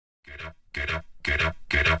Get up, get up,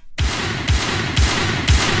 get up.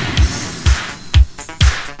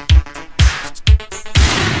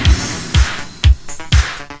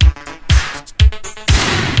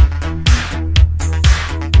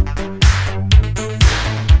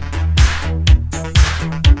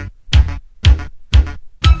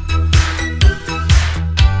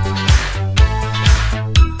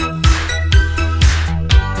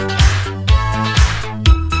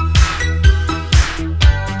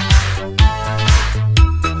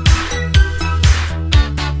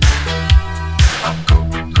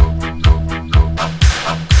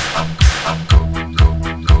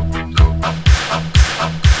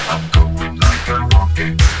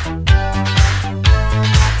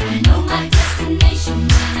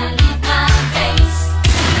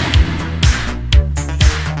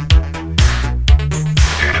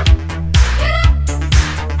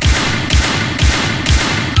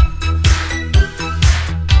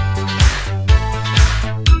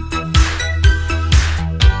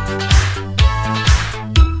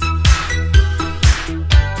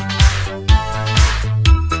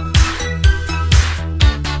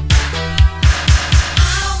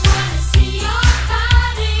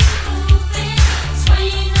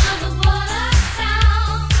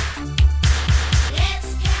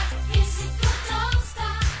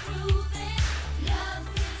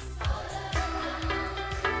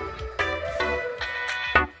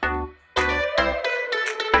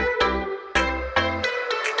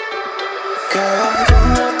 Girl, I'm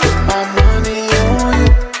gonna put my money on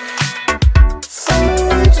you.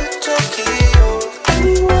 Fly to Tokyo,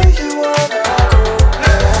 anywhere you wanna go.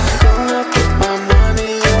 Girl, I'm gonna put my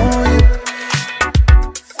money on you.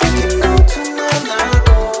 We can go to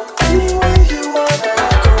Monaco, anywhere you wanna go.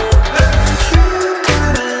 You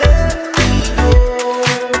gotta let me know.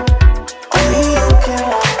 Only you can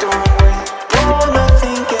walk the way. Won't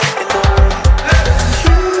nothing get in the way.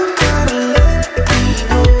 You gotta let me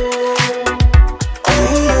know.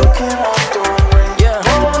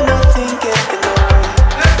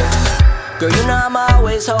 Girl, you know I'ma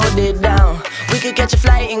always hold it down. We could catch a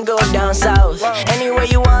flight and go down south. Anywhere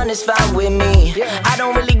you want is fine with me. I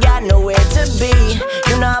don't really got nowhere to be.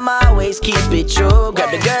 You know I'ma always keep it true. Grab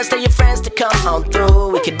the girls, tell your friends to come on through.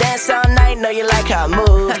 We could dance all night, know you like how I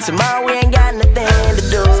move. Tomorrow we ain't got nothing to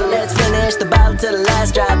do, so let's finish the bottle till the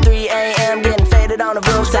last drop. 3 a.m. getting faded on the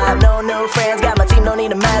rooftop. No new friends, got my team, don't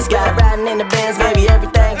need a mascot. Riding in the Benz, baby,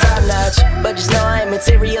 everything top notch. But just know I ain't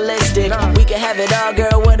materialistic. We can have it all,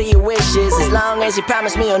 girl, what are your wishes? As long as you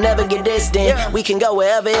promise me you'll never get distant. We can go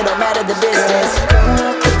wherever, it don't matter the distance.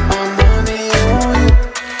 Gonna put my money on you.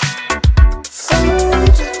 Fly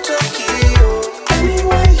to Tokyo,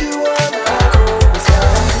 anywhere you wanna go. Girl,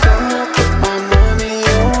 I'm gonna put my money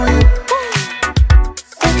on you.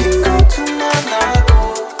 We can go to Monaco,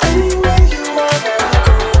 anywhere you wanna go.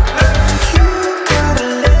 You gotta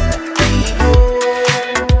let me know.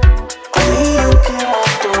 Only you can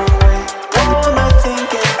walk the way. Won't nothing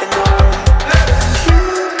get in the way. You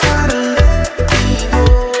gotta let me know.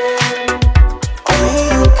 Only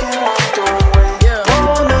you can walk the way.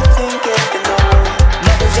 Won't nothing get in the way.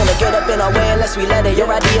 Nothing's gonna get up in our way unless we let it.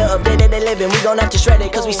 Your idea of day-to-day living, we gon' have to shred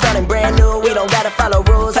it. Cause we starting brand new, we don't gotta follow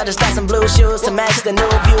rules. I just got some blue shoes to match the new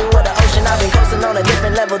view of the ocean. I've been coasting on a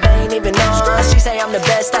different level, they ain't even know. She say I'm the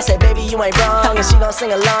best, I say baby you ain't wrong. And she gon'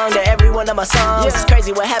 sing along to every one of my songs. It's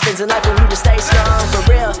crazy what happens in life when you just stay strong. For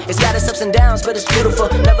real, it's got its ups and downs, but it's beautiful.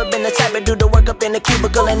 Never been the type to do the work up in the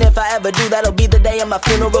cubicle. And if I ever do, that'll be the day of my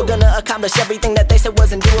funeral. Gonna accomplish everything that they said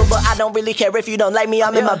wasn't doable. I don't really care if you don't like me,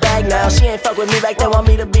 I'm in my bag now. She ain't fuck with me back then, want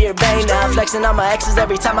me to be her bang now. Flexing on my exes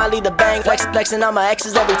every time I leave the bank. Flexing on my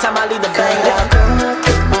exes every time I leave the bank now. Gonna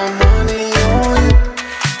put my money